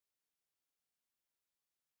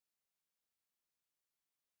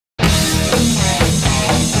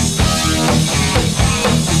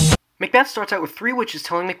Macbeth starts out with 3 witches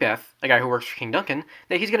telling Macbeth, a guy who works for King Duncan,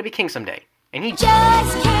 that he's gonna be king someday. And he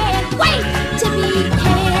just can't wait to be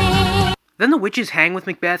king! Then the witches hang with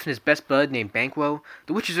Macbeth and his best bud named Banquo.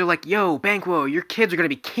 The witches are like, yo, Banquo, your kids are gonna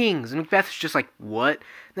be kings. And Macbeth's just like, what?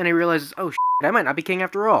 Then he realizes, oh shit, I might not be king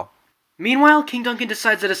after all. Meanwhile, King Duncan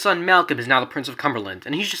decides that his son Malcolm is now the Prince of Cumberland,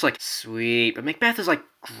 and he's just like, sweet. But Macbeth is like,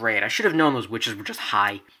 great, I should have known those witches were just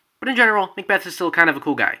high. But in general, Macbeth is still kind of a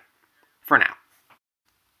cool guy. For now.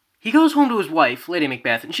 He goes home to his wife, Lady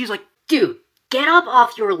Macbeth, and she's like, dude, get up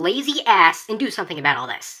off your lazy ass and do something about all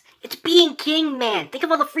this. It's being king, man. Think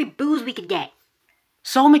of all the free booze we could get.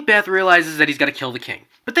 So Macbeth realizes that he's got to kill the king.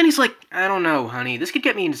 But then he's like, I don't know, honey, this could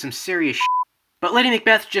get me into some serious shit. But Lady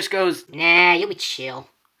Macbeth just goes, nah, you'll be chill.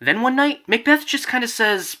 Then one night, Macbeth just kind of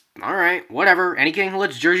says, alright, whatever, any king who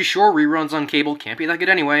lets Jersey Shore reruns on cable can't be that good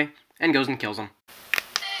anyway, and goes and kills him.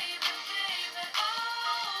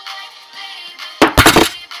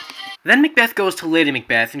 Then Macbeth goes to Lady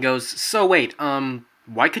Macbeth and goes, so wait,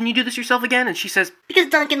 why couldn't you do this yourself again? And she says, because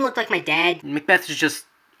Duncan looked like my dad. And Macbeth is just,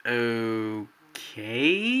 okay?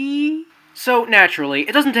 So, naturally,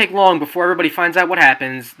 it doesn't take long before everybody finds out what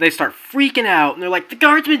happens. They start freaking out, and they're like, the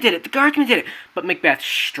guardsman did it, the guardsman did it. But Macbeth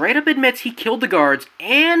straight up admits he killed the guards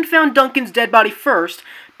and found Duncan's dead body first,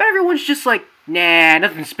 but everyone's just like, nah,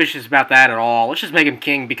 nothing suspicious about that at all. Let's just make him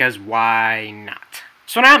king because why not?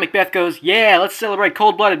 So now Macbeth goes, yeah, let's celebrate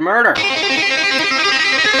cold-blooded murder.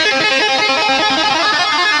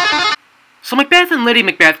 So Macbeth and Lady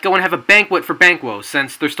Macbeth go and have a banquet for Banquo,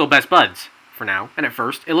 since they're still best buds. For now, and at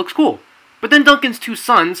first, it looks cool. But then Duncan's 2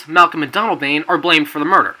 sons, Malcolm and Donalbain, are blamed for the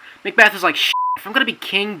murder. Macbeth is like, shit, if I'm gonna be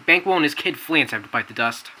king, Banquo and his kid Fleance have to bite the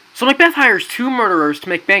dust. So Macbeth hires 2 murderers to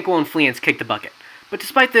make Banquo and Fleance kick the bucket. But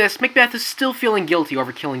despite this, Macbeth is still feeling guilty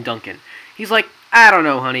over killing Duncan. He's like, I don't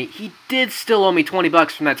know, honey, he did still owe me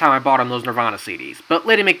 $20 from that time I bought him those Nirvana CDs. But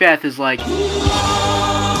Lady Macbeth is like,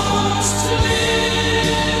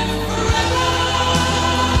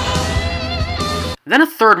 then a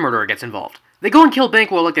 3rd murderer gets involved. They go and kill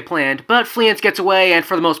Banquo like they planned, but Fleance gets away, and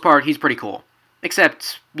for the most part, he's pretty cool.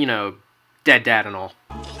 Except, you know, dead dad and all.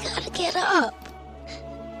 You gotta get up.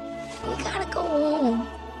 We gotta go home.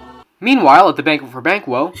 Meanwhile, at the banquet for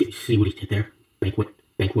Banquo... See what he did there?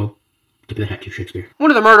 Banquo. Tip of the hat to Shakespeare.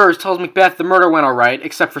 One of the murderers tells Macbeth the murder went alright,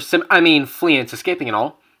 except for Fleance escaping and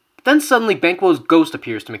all. But then suddenly Banquo's ghost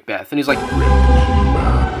appears to Macbeth, and he's like...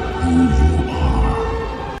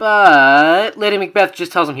 But Lady Macbeth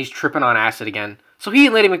just tells him he's tripping on acid again. So he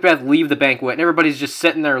and Lady Macbeth leave the banquet, and everybody's just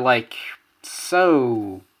sitting there like,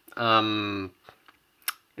 so, anybody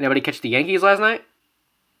catch the Yankees last night?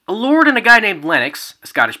 A lord and a guy named Lennox, a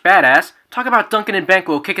Scottish badass, talk about Duncan and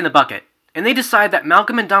Banquo kicking the bucket, and they decide that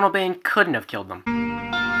Malcolm and Donalbain couldn't have killed them.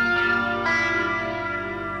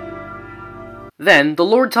 Then, the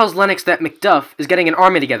lord tells Lennox that Macduff is getting an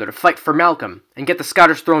army together to fight for Malcolm, and get the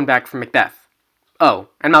Scottish throne back from Macbeth. Oh,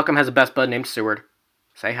 and Malcolm has a best bud named Seward.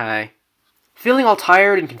 Say hi. Feeling all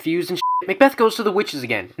tired and confused and shit, Macbeth goes to the witches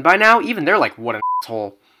again, and by now, even they're like, what an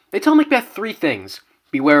asshole. They tell Macbeth 3 things.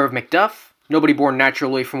 Beware of Macduff, nobody born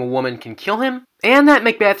naturally from a woman can kill him, and that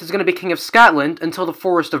Macbeth is going to be king of Scotland until the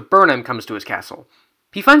Forest of Burnham comes to his castle.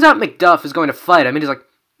 He finds out Macduff is going to fight him, and he's like,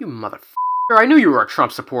 you motherfucker, I knew you were a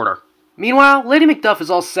Trump supporter. Meanwhile, Lady Macduff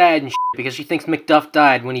is all sad and shit because she thinks Macduff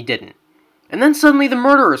died when he didn't. And then suddenly the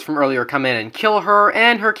murderers from earlier come in and kill her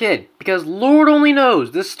and her kid, because Lord only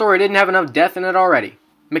knows this story didn't have enough death in it already.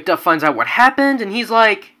 Macduff finds out what happened, and he's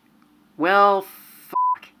like, well,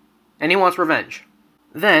 fuck. And he wants revenge.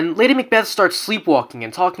 Then, Lady Macbeth starts sleepwalking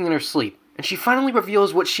and talking in her sleep, and she finally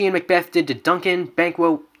reveals what she and Macbeth did to Duncan,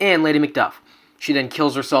 Banquo, and Lady Macduff. She then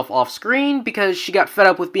kills herself off-screen because she got fed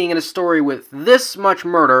up with being in a story with this much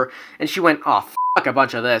murder, and she went, oh, fuck a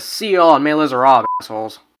bunch of this. See you all on Les Miserables,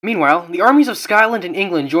 assholes. Meanwhile, the armies of Scotland and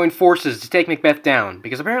England join forces to take Macbeth down,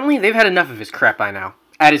 because apparently they've had enough of his crap by now.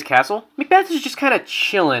 At his castle, Macbeth is just kinda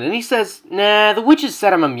chillin', and he says, nah, the witches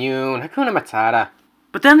said I'm immune, Hakuna Matata.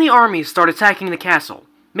 But then the armies start attacking the castle.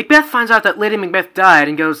 Macbeth finds out that Lady Macbeth died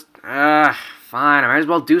and goes, fine, I might as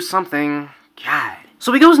well do something. God.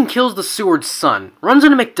 So he goes and kills the Seward's son, runs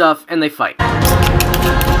into Macduff, and they fight.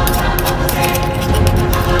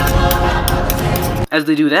 As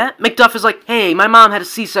they do that, Macduff is like, hey, my mom had a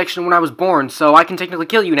C-section when I was born, so I can technically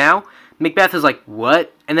kill you now. Macbeth is like,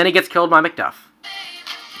 what? And then he gets killed by Macduff.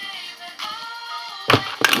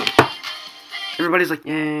 Everybody's like,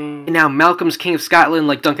 yay. And now Malcolm's king of Scotland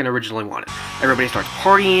like Duncan originally wanted. Everybody starts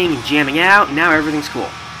partying and jamming out, and now everything's cool.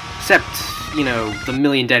 Except, you know, the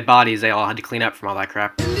million dead bodies they all had to clean up from all that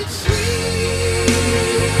crap.